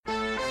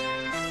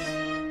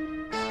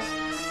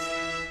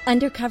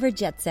Undercover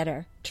Jet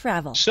Setter.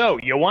 Travel. So,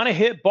 you want to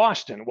hit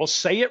Boston. Well,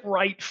 say it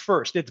right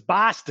first. It's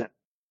Boston.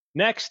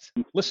 Next,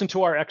 listen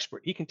to our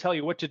expert. He can tell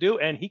you what to do,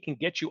 and he can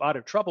get you out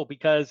of trouble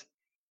because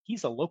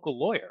he's a local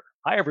lawyer.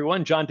 Hi,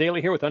 everyone. John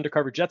Daly here with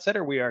Undercover Jet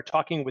Setter. We are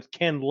talking with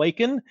Ken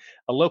Lakin,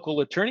 a local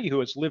attorney who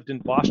has lived in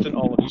Boston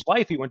all of his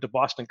life. He went to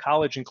Boston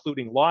College,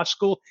 including law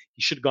school.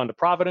 He should have gone to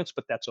Providence,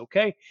 but that's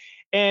okay.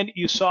 And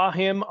you saw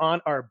him on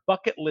our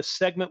bucket list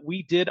segment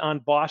we did on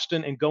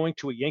Boston and going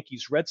to a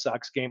Yankees-Red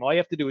Sox game. All you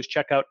have to do is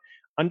check out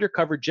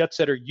Undercover Jet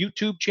Setter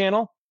YouTube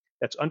channel.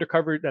 That's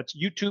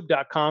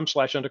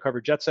youtube.com/undercover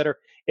jet setter.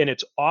 And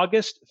it's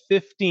August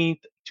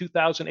 15th,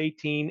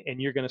 2018.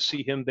 And you're going to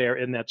see him there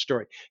in that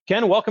story.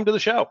 Ken, welcome to the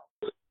show.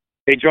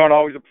 Hey, John,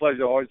 always a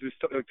pleasure. Always good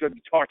to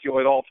talk to you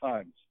at all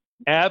times.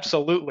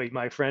 Absolutely,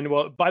 my friend.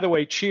 Well, by the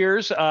way,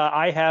 cheers.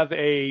 I have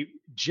a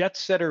Jet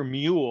Setter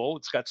Mule.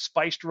 It's got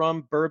spiced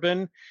rum,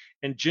 bourbon,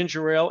 and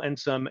ginger ale, and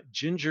some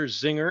ginger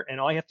zinger.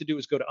 And all you have to do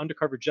is go to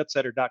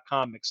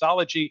undercoverjetsetter.com,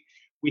 mixology.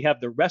 We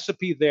have the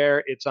recipe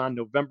there. It's on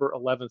November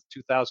 11th,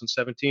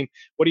 2017.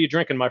 What are you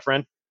drinking, my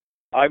friend?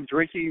 I'm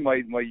drinking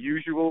my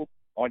usual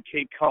on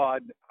Cape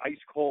Cod, ice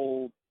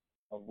cold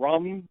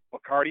rum,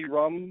 Bacardi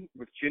rum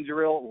with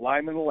ginger ale,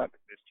 lime, and lemon.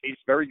 It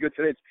tastes very good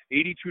today. It's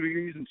 82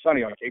 degrees and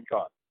sunny on Cape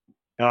Cod.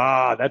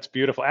 Ah, that's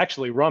beautiful.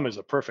 Actually, rum is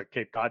a perfect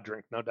Cape Cod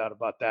drink, no doubt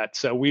about that.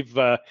 So we've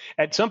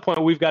at some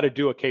point we've got to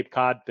do a Cape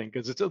Cod thing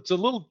because it's a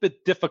little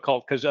bit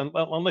difficult because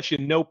unless you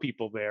know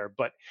people there.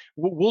 But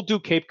we'll do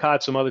Cape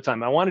Cod some other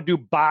time. I want to do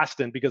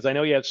Boston because I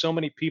know you have so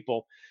many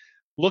people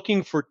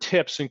looking for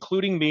tips,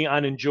 including me,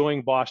 on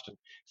enjoying Boston.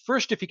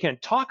 First, if you can,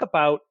 talk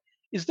about,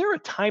 is there a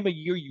time of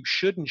year you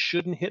should and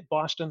shouldn't hit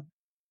Boston?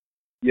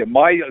 Yeah,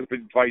 my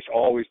advice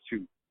always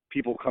to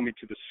people coming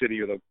to the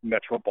city or the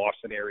metro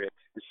Boston area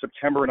is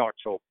September and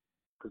October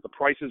because the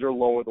prices are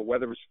lower. The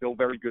weather is still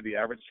very good. The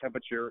average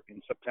temperature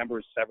in September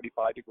is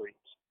 75 degrees.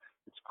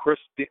 It's crisp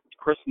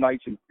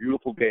nights and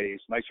beautiful days,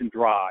 nice and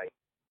dry.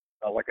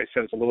 Like I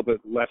said, it's a little bit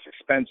less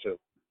expensive.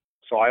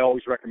 So I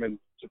always recommend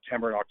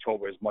September and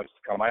October as much to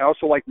come. I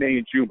also like May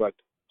and June, but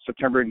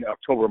September and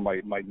October are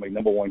my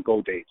number one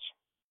go dates.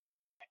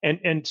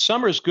 And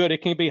summer's good.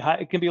 It can be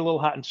hot. It can be a little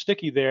hot and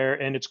sticky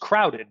there, and it's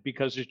crowded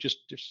because there's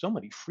so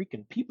many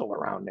freaking people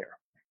around there.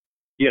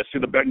 Yes, so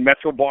the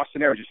Metro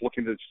Boston area. Just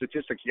looking at the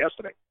statistics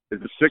yesterday,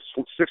 is the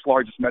sixth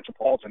largest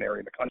metropolitan area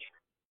in the country.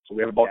 So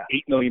we have about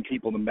 8 million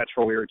people in the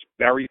metro area. It's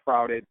very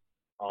crowded.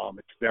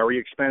 It's very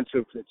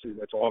expensive.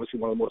 It's obviously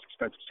one of the most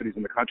expensive cities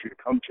in the country to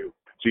come to.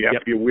 So you have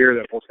to be aware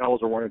that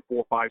hotels are running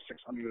 $400, $500,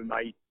 $600 a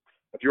night.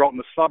 If you're out in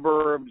the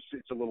suburbs,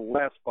 it's a little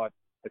less, but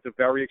it's a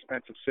very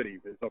expensive city.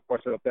 There's no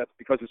question of that's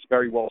because it's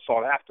very well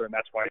sought after, and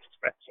that's why it's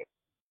expensive.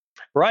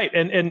 Right,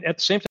 and at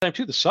the same time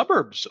too, the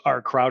suburbs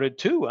are crowded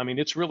too. I mean,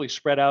 it's really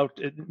spread out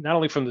not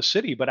only from the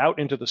city but out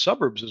into the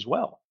suburbs as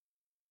well.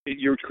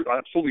 You're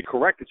absolutely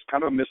correct. It's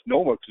kind of a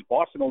misnomer because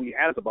Boston only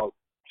has about,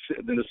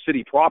 in the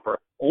city proper,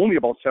 only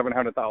about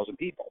 700,000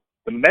 people.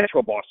 The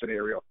metro Boston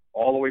area,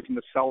 all the way from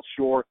the South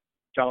Shore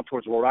down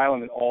towards Rhode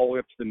Island and all the way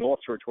up to the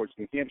North Shore towards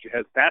New Hampshire,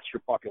 that's your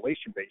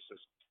population basis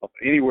of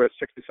anywhere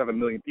 6 to 7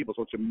 million people.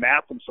 So it's a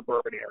massive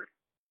suburban area.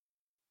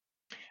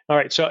 All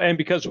right. So, and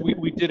because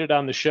we did it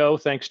on the show,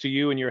 thanks to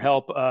you and your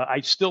help, I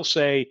still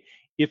say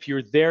if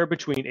you're there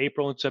between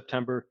April and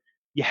September,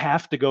 you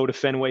have to go to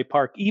Fenway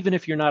Park, even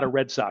if you're not a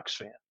Red Sox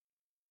fan.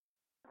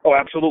 Oh,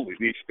 absolutely.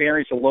 The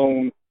experience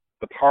alone,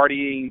 the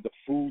partying, the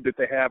food that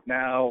they have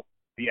now,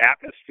 the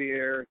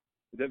atmosphere.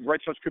 The Red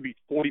Sox could be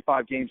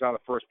 45 games out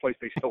of first place.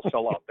 They still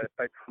sell out. That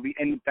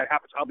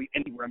happens probably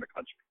anywhere in the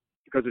country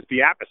because it's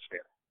the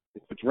atmosphere.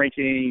 It's the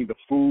drinking, the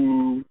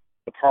food,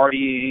 the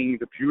partying,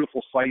 the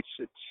beautiful sights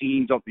and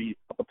scenes of the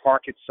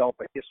park itself,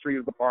 the history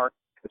of the park.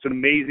 It's an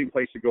amazing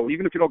place to go.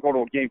 Even if you don't go to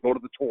a game, go to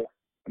the tour.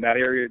 In that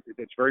area,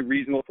 it's very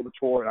reasonable for the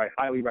tour, and I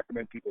highly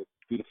recommend people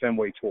do the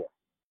Fenway tour.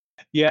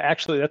 Yeah,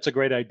 actually, that's a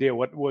great idea.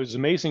 What was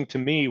amazing to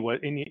me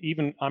and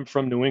even I'm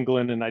from New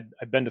England and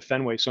I've been to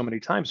Fenway so many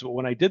times, but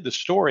when I did the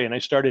story and I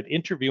started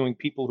interviewing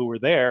people who were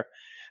there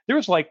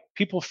was like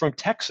people from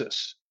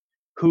Texas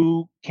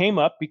who came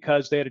up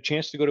because they had a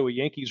chance to go to a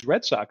Yankees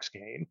Red Sox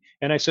game.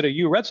 And I said, "Are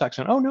you a Red Sox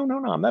fan?" "Oh, no,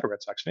 I'm not a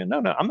Red Sox fan. No,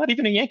 I'm not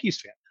even a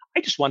Yankees fan.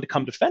 I just wanted to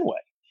come to Fenway."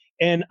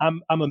 And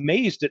I'm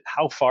amazed at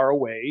how far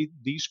away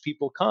these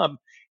people come.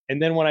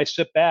 And then when I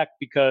sit back,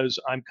 because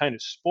I'm kind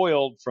of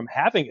spoiled from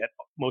having it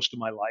most of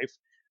my life,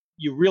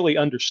 you really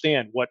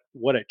understand what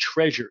a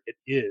treasure it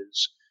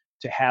is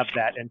to have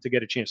that and to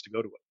get a chance to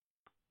go to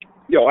it.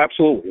 Yeah,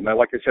 absolutely. And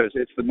like I said,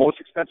 it's the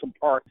most expensive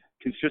park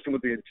consistent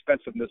with the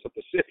expensiveness of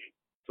the city.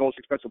 It's the most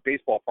expensive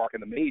baseball park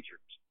in the majors.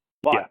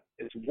 But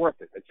it's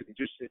worth it. It's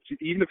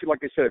even if you,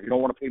 like I said, if you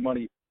don't want to pay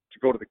money to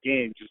go to the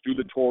game, just do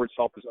the tour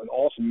itself. There's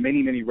also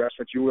many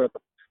restaurants. You were at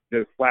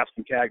the Flask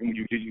and Keg when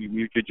you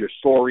did your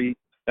story.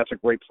 That's a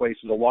great place.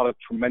 There's a lot of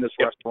tremendous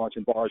restaurants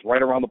and bars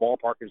right around the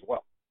ballpark as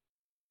well.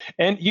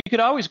 And you could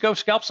always go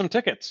scalp some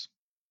tickets.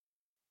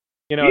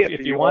 You know,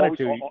 if you wanted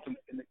to. And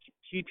the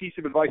key piece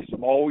of advice is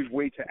always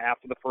wait till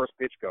after the first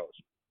pitch goes,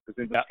 because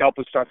then the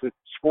scalpers start to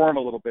squirm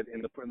a little bit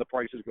and the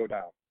prices go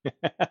down.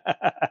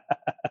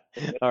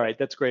 All right,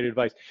 that's great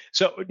advice.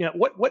 So,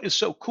 what is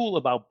so cool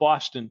about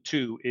Boston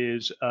too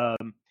is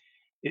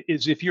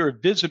if you're a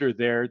visitor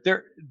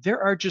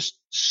there are just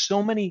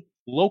so many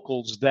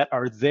locals that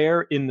are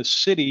there in the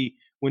city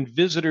when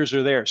visitors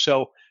are there.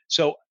 So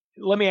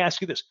let me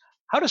ask you this: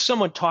 how does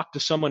someone talk to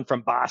someone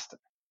from Boston?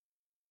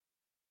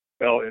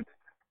 Well,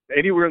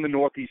 anywhere in the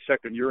Northeast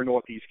sector, and you're a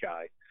Northeast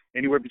guy,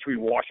 anywhere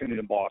between Washington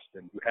and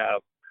Boston, you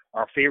have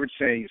our favorite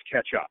saying is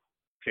catch up.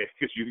 Okay,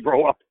 because you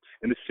grow up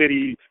in the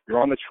city,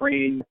 you're on the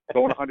train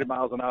going 100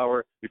 miles an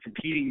hour, you're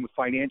competing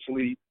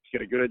financially to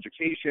get a good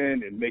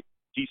education and make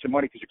decent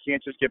money because you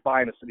can't just get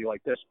by in a city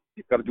like this.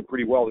 You've got to do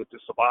pretty well to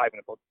survive in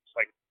a place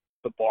like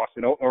the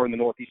Boston or in the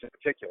Northeast in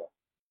particular.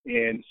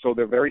 And so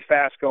they're very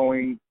fast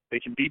going. They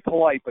can be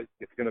polite, but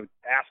if you're going to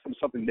ask them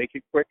something, make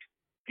it quick.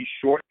 Be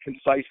short,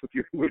 concise with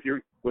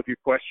your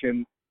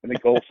question, and then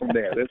go from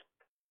there.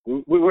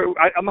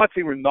 I'm not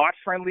saying we're not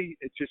friendly.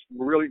 It's just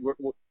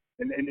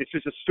and it's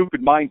just a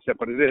stupid mindset,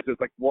 but it is.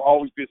 It's like we're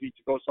always busy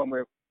to go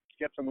somewhere,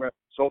 get somewhere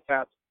so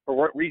fast. For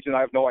what reason, I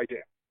have no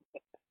idea.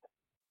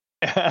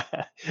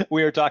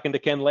 We are talking to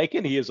Ken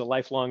Lakin. He is a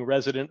lifelong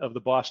resident of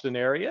the Boston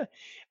area.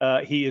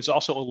 He is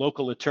also a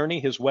local attorney.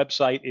 His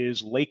website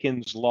is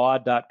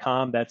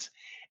lakinslaw.com. That's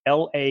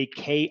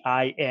LAKINS,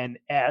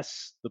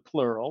 the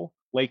plural,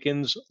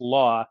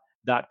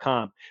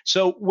 lakinslaw.com.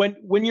 So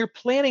when you're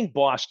planning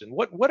Boston,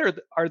 what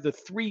are the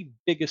three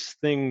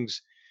biggest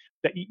things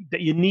that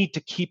you need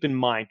to keep in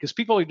mind? Because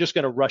people are just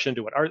going to rush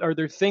into it. Are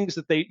there things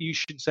that you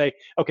should say,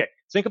 okay,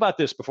 think about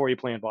this before you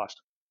plan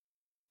Boston?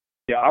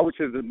 Yeah, I would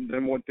say the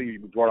number one thing you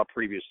brought up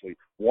previously.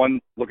 One,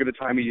 look at the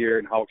time of year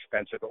and how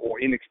expensive or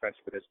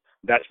inexpensive it is.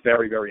 That's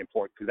very, very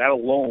important because that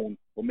alone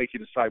will make you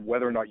decide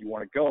whether or not you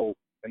want to go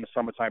in the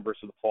summertime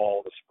versus the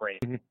fall or the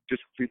spring,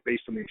 just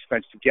based on the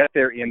expense to get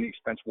there and the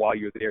expense while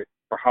you're there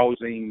for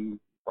housing,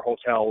 for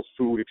hotels,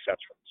 food, etc.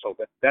 So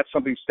that's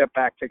something. Step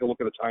back, take a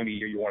look at the time of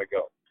year you want to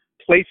go.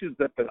 Places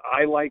that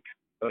I like,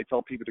 that I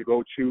tell people to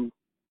go to.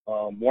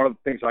 One of the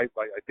things I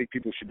think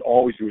people should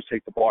always do is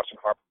take the Boston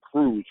Harbor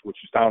Cruise, which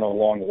is down on a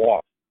long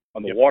walk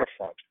on the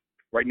waterfront,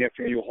 right near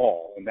Faneuil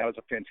Hall, and that is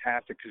a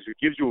fantastic because it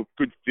gives you a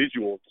good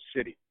visual of the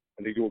city,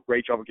 and they do a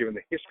great job of giving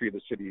the history of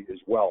the city as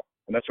well,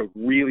 and that's a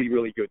really,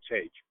 really good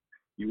take.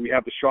 We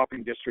have the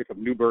shopping district of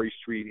Newbury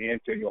Street and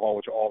Faneuil Hall,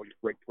 which are always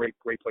great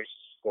places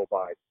to go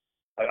by.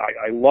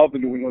 I love the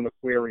New England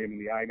Aquarium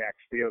and the IMAX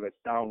Theater that's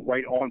down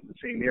right on the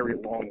same area,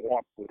 long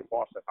walk where the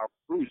Boston Harbor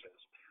Cruise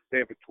is. They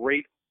have a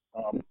great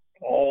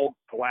all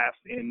glass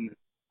in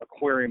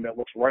aquarium that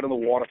looks right on the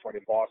waterfront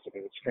in Boston,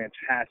 and it's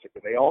fantastic.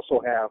 And they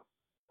also have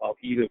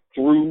either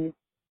through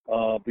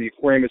the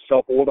aquarium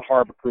itself or the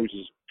harbor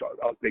cruises,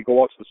 they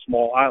go out to the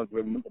small islands. We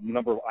have a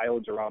number of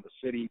islands around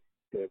the city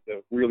that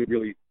really,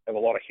 really have a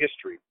lot of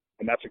history,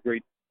 and that's a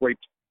great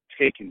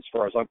taking as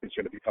far as I'm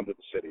concerned if you come to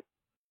the city.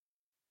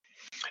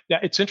 Yeah,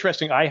 it's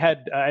interesting. I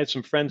had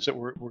some friends that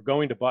were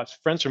going to Boston,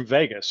 friends from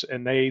Vegas,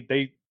 and they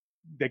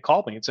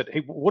called me and said,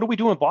 "Hey, what do we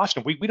do in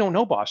Boston? We don't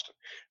know Boston."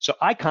 So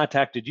I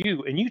contacted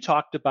you, and you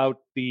talked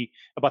about the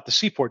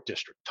Seaport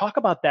District. Talk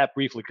about that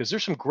briefly, because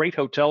there's some great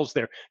hotels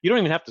there. You don't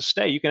even have to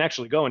stay; you can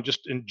actually go and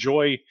just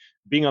enjoy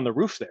being on the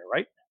roof there,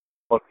 right?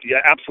 Well,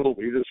 yeah,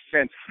 absolutely. There's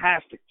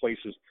fantastic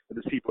places at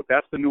the Seaport.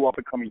 That's the new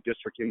up-and-coming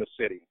district in the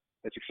city.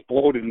 It's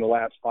exploded in the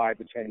last 5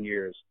 to 10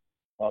 years.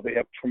 They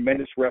have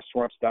tremendous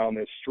restaurants down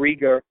there.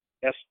 Strega,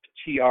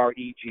 Strega,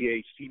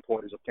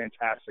 Seaport is a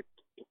fantastic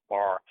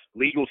bar,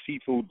 legal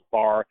seafood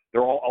bar.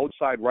 They're all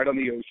outside right on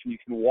the ocean. You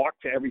can walk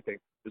to everything.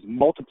 There's a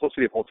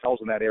multiplicity of hotels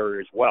in that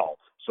area as well.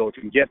 So if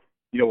you can get,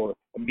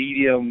 a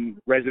medium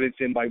Residence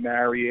Inn by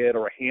Marriott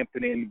or a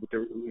Hampton Inn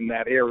in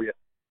that area,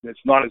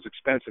 it's not as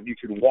expensive. You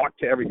can walk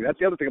to everything. That's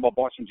the other thing about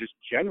Boston, just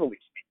generally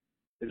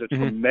speaking, is a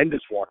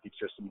tremendous walking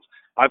system.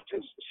 I've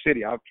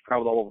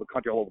traveled all over the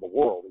country, all over the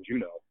world, as you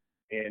know.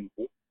 And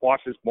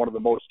Boston is one of the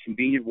most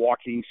convenient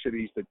walking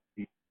cities. The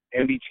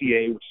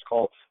MBTA, which is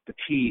called the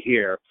T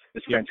here,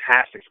 is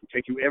fantastic. It can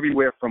take you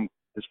everywhere from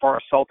as far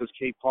south as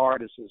Cape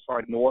Cod, as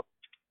far north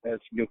as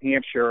New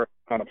Hampshire,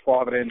 kind of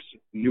Providence,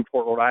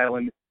 Newport, Rhode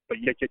Island, but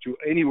yet get you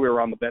anywhere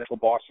around the Metro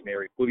Boston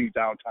area, including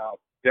downtown,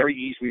 very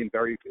easily and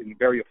very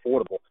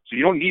affordable. So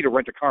you don't need to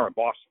rent a car in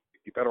Boston.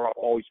 You're better off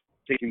always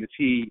taking the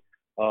T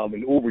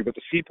and Uber. But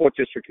the Seaport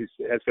District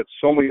has got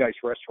so many nice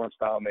restaurants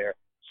down there,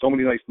 so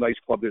many nice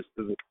clubs.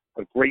 There's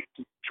a great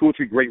 2 or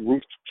 3 great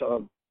roof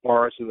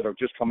bars that are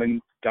just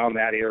coming down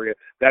that area.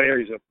 That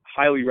area is a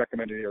highly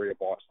recommended area of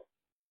Boston.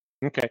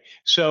 Okay,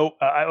 so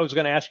I was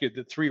going to ask you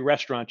the 3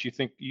 restaurants you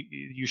think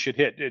you should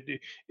hit.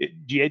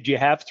 Do you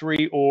have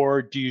 3,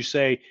 or do you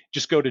say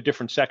just go to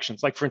different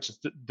sections? Like, for instance,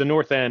 the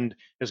North End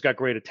has got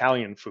great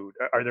Italian food.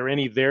 Are there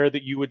any there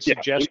that you would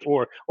suggest,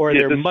 or are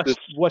there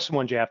what's the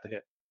ones you have to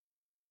hit?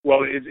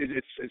 Well,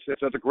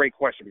 that's a great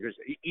question, because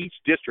each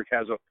district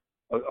has a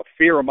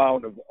fair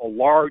amount of a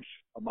large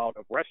amount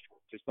of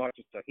restaurants. It's not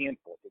just a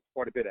handful. It's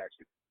quite a bit,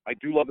 actually. I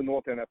do love the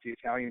North End. That's the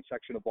Italian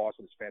section of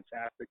Boston. It's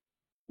fantastic.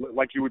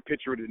 Like you would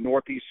picture it in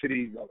Northeast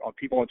City,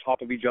 people on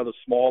top of each other,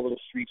 small little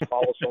streets,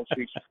 cobblestone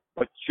streets,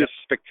 but just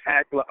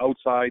spectacular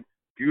outside,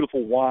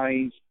 beautiful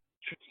wines,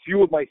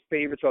 few of my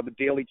favorites are the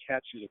Daily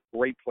Catch is a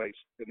great place,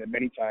 been there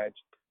many times.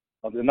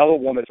 There's another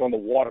one that's on the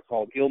water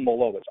called Il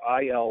Molo. That's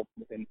I-L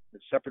and the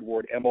separate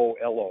word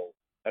M-O-L-O.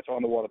 That's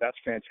on the water. That's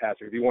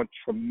fantastic. If you want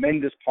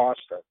tremendous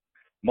pasta,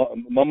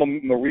 Mama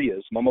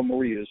Maria's,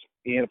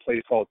 and a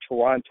place called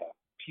Taranta,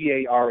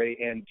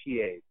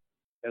 Taranta.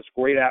 That's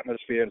great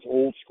atmosphere. It's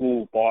old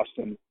school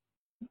Boston.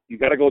 You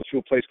got to go to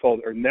a place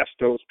called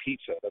Ernesto's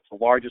Pizza. That's the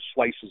largest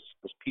slices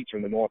of pizza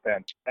in the North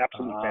End.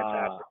 Absolutely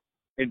fantastic.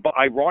 And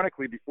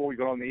ironically, before we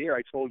got on the air,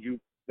 I told you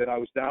that I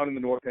was down in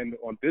the North End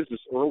on business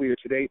earlier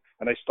today,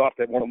 and I stopped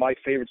at one of my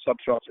favorite sub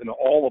shops in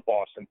all of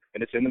Boston,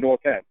 and it's in the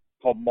North End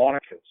called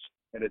Monica's,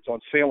 and it's on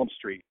Salem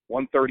Street,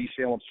 130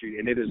 Salem Street,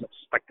 and it is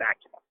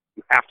spectacular.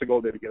 You have to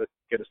go there to get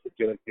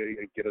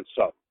a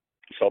sub.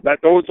 So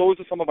those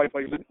are some of my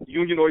favorites.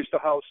 Union Oyster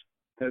House,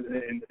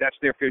 and that's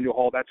near Faneuil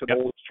Hall. That's an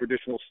old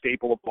traditional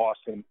staple of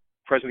Boston.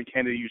 President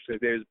Kennedy used to.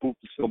 There's booth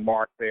is still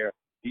marked there.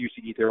 He used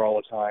to eat there all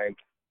the time.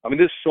 I mean,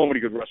 there's so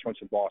many good restaurants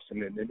in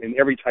Boston, and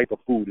every type of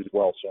food as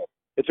well. So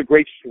it's a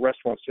great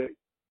restaurant city.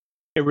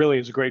 It really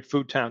is a great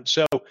food town.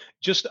 So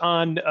just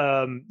on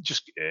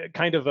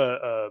kind of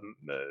a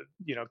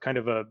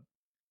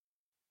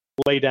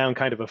lay down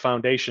kind of a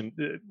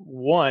foundation.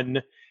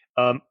 One,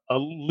 a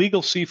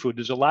legal seafood.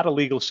 There's a lot of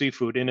legal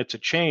seafood, and it's a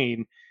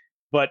chain.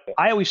 But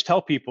I always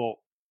tell people,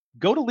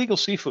 go to Legal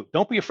Seafood.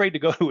 Don't be afraid to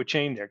go to a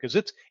chain there, because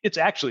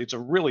it's a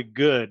really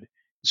good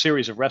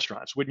series of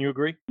restaurants. Wouldn't you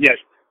agree? Yes,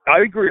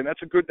 I agree, and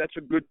that's a good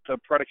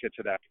predicate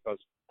to that, because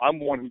I'm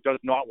one who does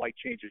not like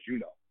chains, as you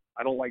know.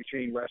 I don't like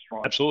chain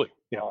restaurants. Absolutely.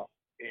 Yeah.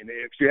 And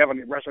if you have a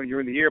restaurant,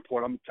 you're in the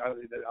airport, I'm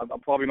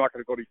probably not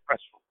going to go to your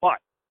restaurant. But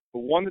the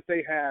one that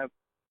they have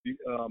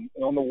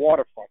on the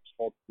waterfront is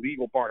called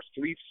Legal Bar. It's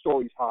 3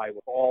 stories high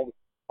with all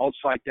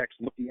outside decks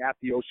looking at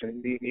the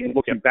ocean and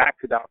looking back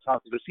to downtown.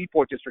 The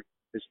Seaport District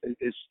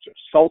is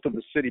south of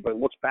the city, but it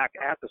looks back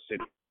at the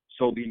city.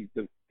 So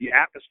the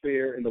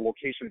atmosphere and the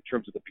location in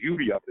terms of the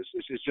beauty of this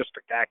is just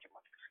spectacular.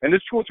 And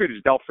there's 2 or 3.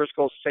 There's Del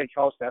Frisco's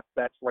Steakhouse.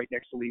 That's right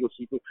next to Legal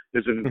Seafood.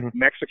 There's a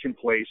Mexican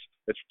place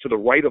that's to the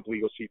right of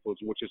Legal Seafood,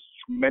 which is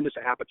tremendous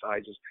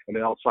appetizers and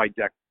an outside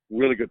deck.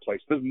 Really good place.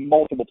 There's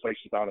multiple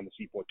places down in the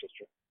Seaport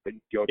District that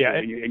you go to,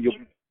 and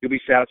you'll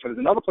be satisfied. There's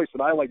another place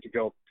that I like to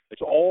go.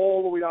 It's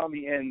all the way down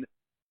the end,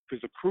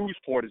 because the cruise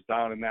port is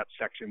down in that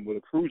section where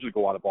the cruises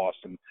go out of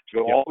Boston.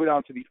 You go all the way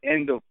down to the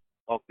end of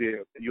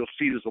there, and you'll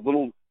see there's a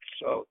little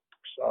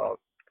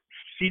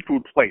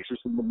seafood place.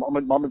 It's a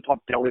mom and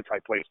pop deli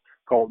type place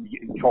called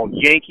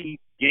Yankee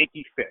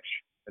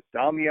Fish. It's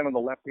down the end on the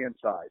left hand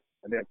side,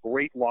 and they have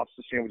great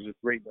lobster sandwiches,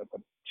 great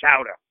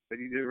chowder that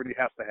he really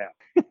has to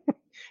have.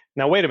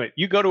 Now wait a minute,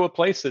 you go to a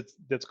place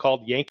that's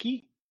called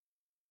Yankee?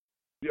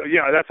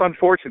 Yeah, that's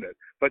unfortunate.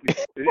 But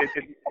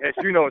as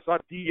you know, it's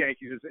not the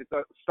Yankees. It's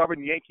a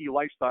stubborn Yankee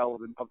lifestyle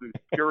of the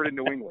Puritan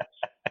New England.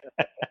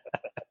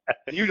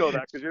 And you know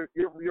that because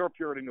you're a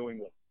Puritan New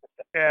England.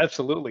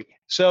 Absolutely.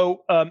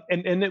 So,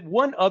 and then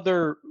one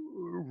other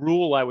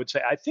rule I would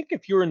say, I think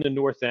if you're in the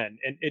North End,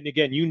 and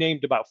again, you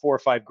named about 4 or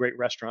 5 great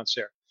restaurants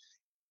there.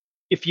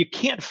 If you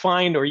can't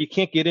find or you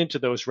can't get into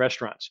those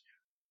restaurants,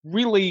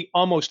 really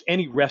almost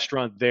any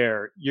restaurant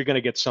there, you're going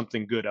to get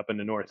something good up in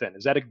the North End.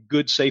 Is that a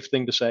good, safe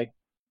thing to say?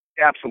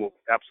 Absolutely.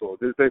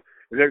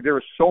 There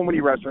are so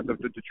many restaurants.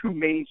 The 2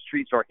 main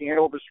streets are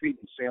Hanover Street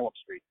and Salem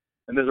Street,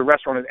 and there's a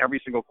restaurant in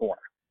every single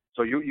corner.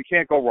 So you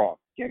can't go wrong.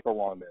 Can't go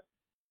wrong there.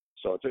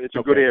 So it's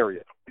a good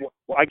area. Well,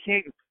 I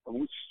can't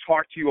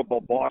talk to you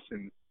about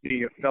Boston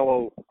being a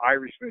fellow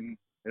Irishman,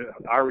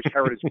 Irish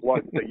heritage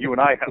blood that you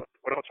and I have.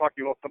 But I'll talk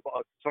to you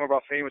about some of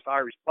our famous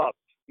Irish pubs.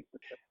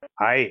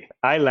 Aye,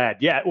 lad.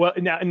 Yeah. Well,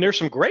 now, and there's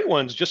some great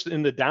ones just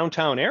in the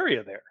downtown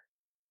area there.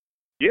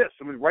 Yes,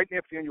 I mean, right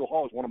near Faneuil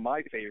Hall is one of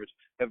my favorites.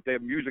 They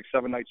have music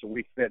 7 nights a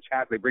week.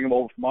 Fantastic. They bring them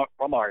over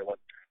from Ireland.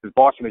 Because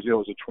Boston, as you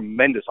know, is a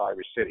tremendous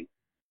Irish city.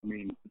 I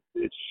mean,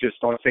 it's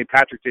just on St.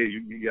 Patrick's Day,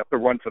 you have to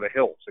run for the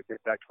hills. It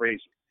gets that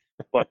crazy.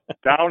 But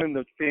down in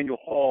the Faneuil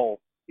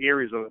Hall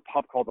areas of a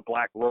pub called the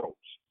Black Rose.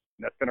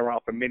 And that's been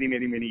around for many,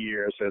 many, many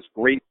years. It has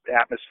great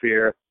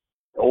atmosphere,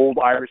 old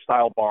Irish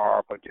style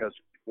bar, but has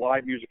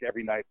live music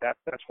every night. That's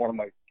one of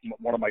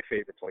my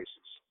favorite places.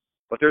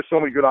 But there's so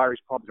many good Irish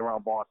pubs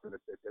around Boston.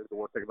 It's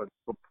worth thinking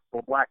about.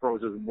 But Black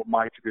Rose is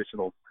my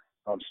traditional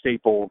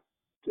staple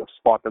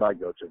spot that I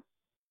go to.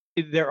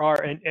 There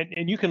are,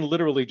 and you can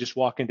literally just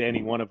walk into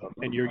any one of them,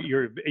 and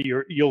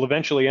you'll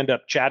eventually end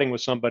up chatting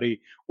with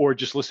somebody or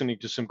just listening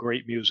to some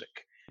great music.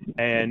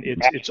 And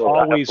it's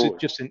always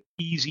just an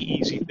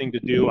easy thing to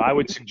do. I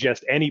would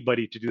suggest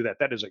anybody to do that.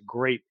 That is a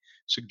great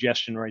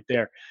suggestion right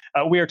there.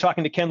 We are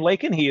talking to Ken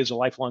Lakin. He is a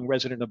lifelong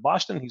resident of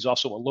Boston. He's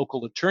also a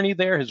local attorney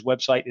there. His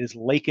website is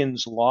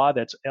Lakin's Law.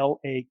 That's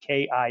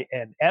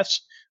Lakins,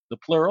 the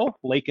plural,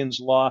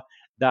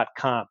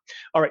 lakinslaw.com.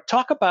 All right,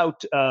 talk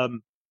about,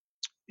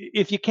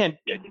 if you can,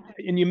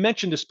 and you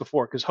mentioned this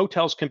before, because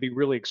hotels can be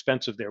really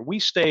expensive there. We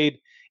stayed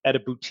at a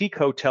boutique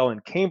hotel in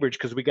Cambridge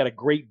because we got a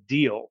great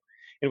deal.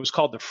 It was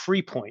called the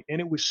Free Point, and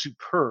it was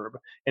superb.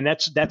 And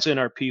that's in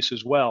our piece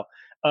as well.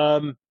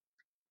 Can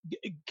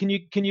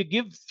you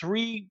give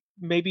 3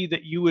 maybe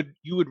that you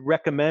would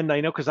recommend?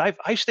 I know because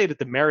I stayed at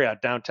the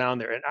Marriott downtown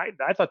there, and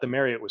I thought the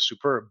Marriott was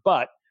superb,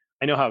 but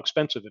I know how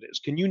expensive it is.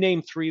 Can you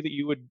name three that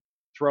you would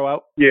throw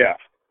out? Yeah,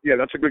 yeah,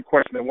 that's a good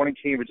question. The one in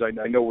Cambridge, I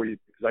know where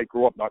because I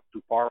grew up not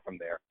too far from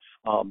there.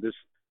 There's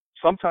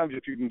sometimes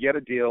if you can get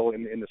a deal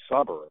in the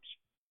suburbs,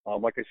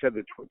 like I said,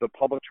 the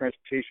public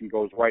transportation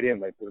goes right in.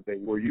 Like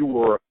where you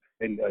were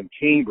in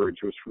Cambridge,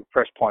 it was through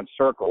Fresh Pond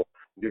Circle.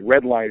 The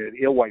red line at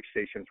Alewife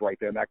Station is right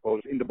there, and that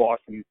goes into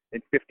Boston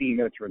in 15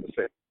 minutes. You're in the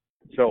city.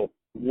 So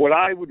what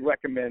I would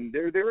recommend,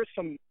 there are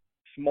some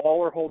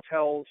smaller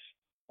hotels,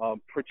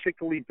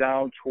 particularly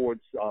down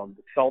towards the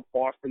South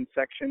Boston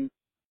section.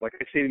 Like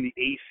I stayed in the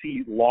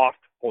AC Loft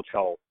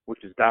Hotel,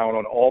 which is down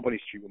on Albany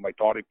Street, where my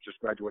daughter just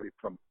graduated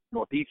from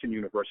Northeastern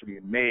University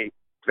in May.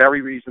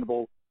 Very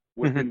reasonable,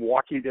 within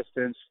walking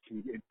distance.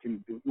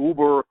 Can do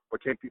Uber or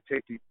take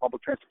the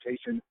public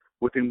transportation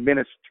within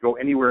minutes to go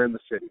anywhere in the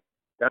city.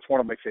 That's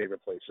one of my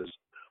favorite places.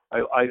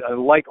 I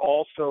like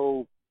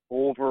also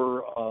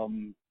over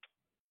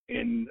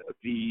in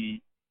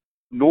the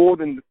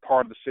northern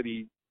part of the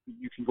city,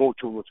 you can go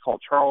to what's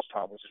called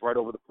Charlestown, which is right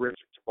over the bridge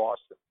to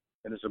Boston.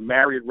 And there's a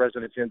Marriott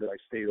Residence Inn that I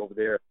stayed over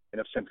there, and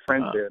I've sent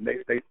friends there, and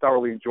they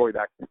thoroughly enjoy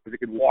that because they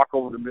can walk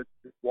over a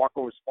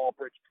small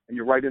bridge, and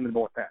you're right in the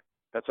North End.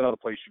 That's another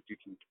place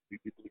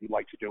you'd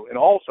like to do. And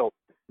also,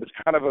 it's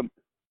kind of a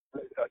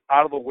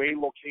out of the way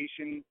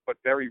location, but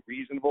very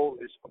reasonable.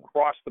 Is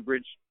across the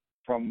bridge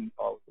from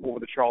over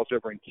the Charles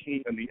River in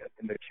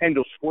the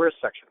Kendall Square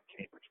section of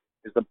Cambridge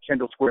is the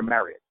Kendall Square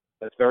Marriott.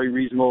 That's very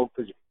reasonable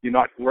because you're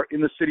not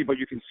in the city, but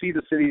you can see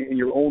the city, and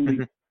you're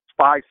only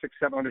 500, 600,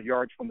 700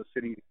 yards from the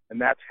city,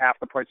 and that's half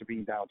the price of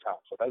being downtown.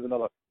 So that's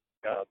another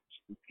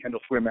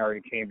Kendall Square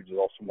Marriott in Cambridge is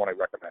also one I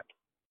recommend.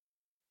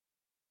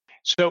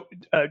 So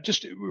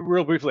just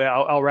real briefly,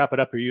 I'll wrap it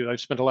up for you.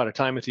 I've spent a lot of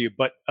time with you,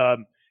 but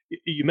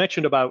you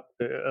mentioned about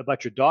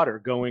your daughter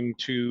going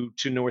to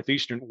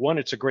Northeastern. One,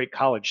 it's a great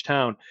college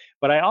town,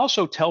 but I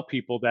also tell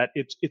people that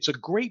it's a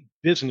great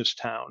business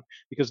town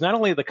because not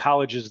only are the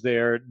colleges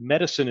there,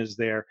 medicine is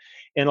there,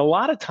 and a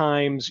lot of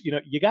times,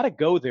 you got to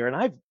go there.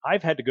 And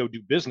I've had to go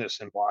do business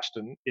in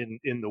Boston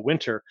in the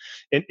winter,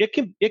 and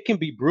it can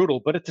be brutal,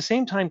 but at the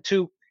same time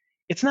too,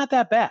 it's not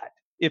that bad.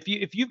 If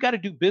you've got to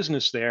do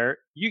business there,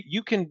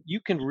 you can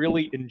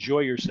really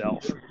enjoy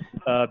yourself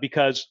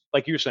because,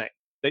 like you were saying,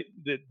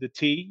 the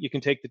T, you can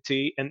take the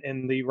T,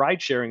 and the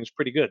ride sharing is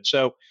pretty good.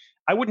 So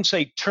I wouldn't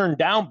say turn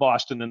down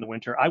Boston in the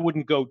winter. I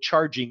wouldn't go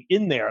charging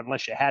in there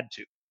unless you had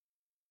to.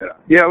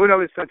 Yeah,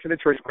 it's such an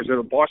interesting question.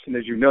 Boston,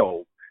 as you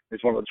know,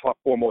 is one of the top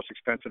 4 most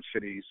expensive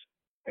cities,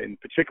 and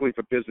particularly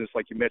for business,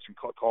 like you mentioned,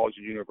 colleges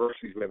and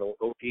universities. We have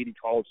 80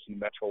 colleges in the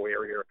metro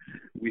area.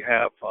 We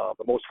have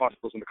the most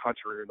hospitals in the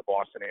country are in the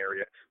Boston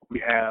area. We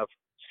have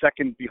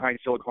second behind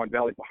Silicon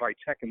Valley for high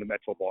tech in the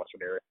metro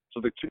Boston area. So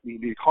the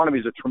economy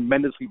is a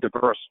tremendously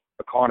diverse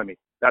economy.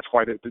 That's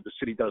why the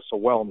city does so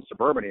well in the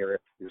suburban area,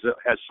 because it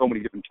has so many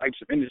different types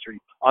of industry.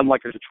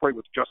 Unlike a Detroit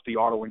with just the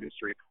auto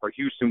industry, or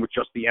Houston with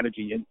just the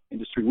energy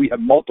industry, we have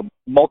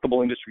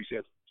multiple industries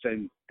here,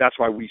 and that's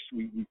why we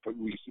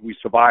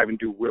survive and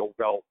do real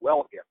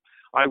well here.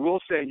 I will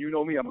say, and you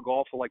know me, I'm a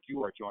golfer like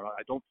you are, John.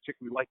 I don't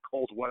particularly like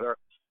cold weather.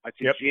 I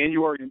think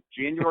January and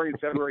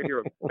February here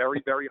are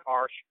very, very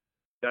harsh.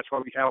 That's why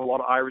we have a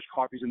lot of Irish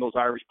coffees in those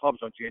Irish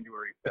pubs on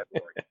January and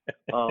February.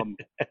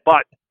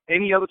 But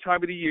any other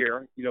time of the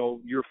year,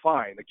 you're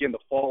fine. Again, the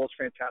fall is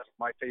fantastic.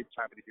 My favorite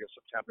time of the year,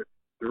 September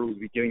through the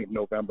beginning of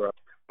November.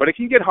 But it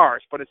can get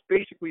harsh, but it's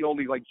basically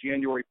only like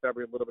January,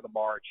 February, a little bit of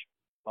March.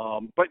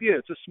 But yeah,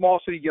 it's a small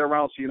city to get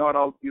around, so you're not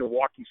out,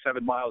 walking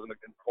 7 miles in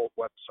cold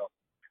weather. So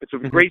it's a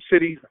great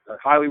city. I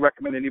highly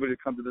recommend anybody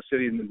to come to the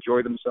city and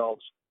enjoy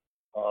themselves.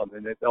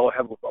 And they'll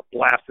have a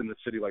blast in the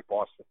city like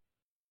Boston.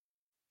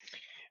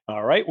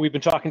 All right. We've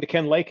been talking to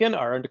Ken Lakin,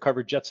 our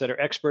undercover jet setter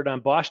expert on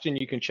Boston.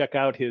 You can check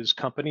out his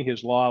company,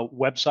 his law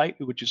website,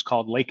 which is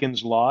called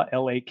Lakin's Law,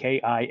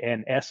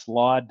 LAKINS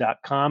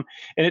law.com.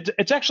 And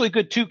it's actually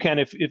good too, Ken,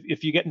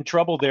 if you get in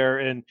trouble there,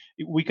 and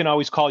we can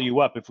always call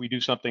you up if we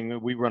do something,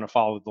 we run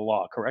afoul of the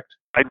law, correct?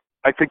 I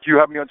think you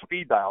have me on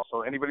speed dial,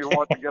 so anybody who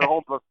wants to get a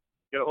hold of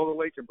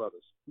Lakin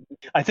Brothers.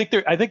 I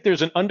think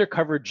there's an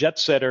undercover jet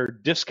setter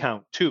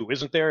discount too,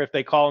 isn't there? If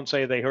they call and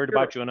say they heard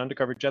about you, an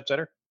undercover jet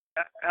setter.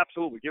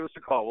 Absolutely. Give us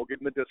a call. We'll give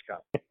them a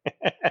discount.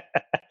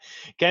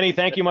 Kenny,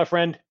 thank you, my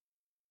friend.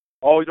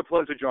 Always a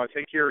pleasure, John.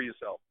 Take care of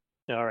yourself.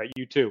 All right,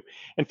 you too.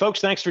 And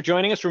folks, thanks for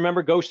joining us.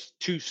 Remember, go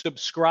to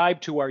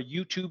subscribe to our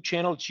YouTube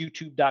channel. It's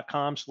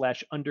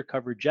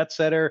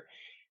youtube.com/undercoverjetsetter.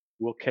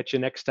 We'll catch you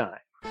next time.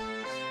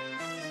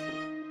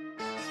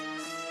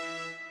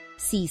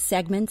 See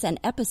segments and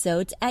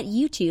episodes at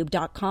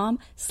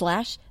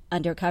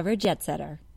youtube.com/undercoverjetsetter.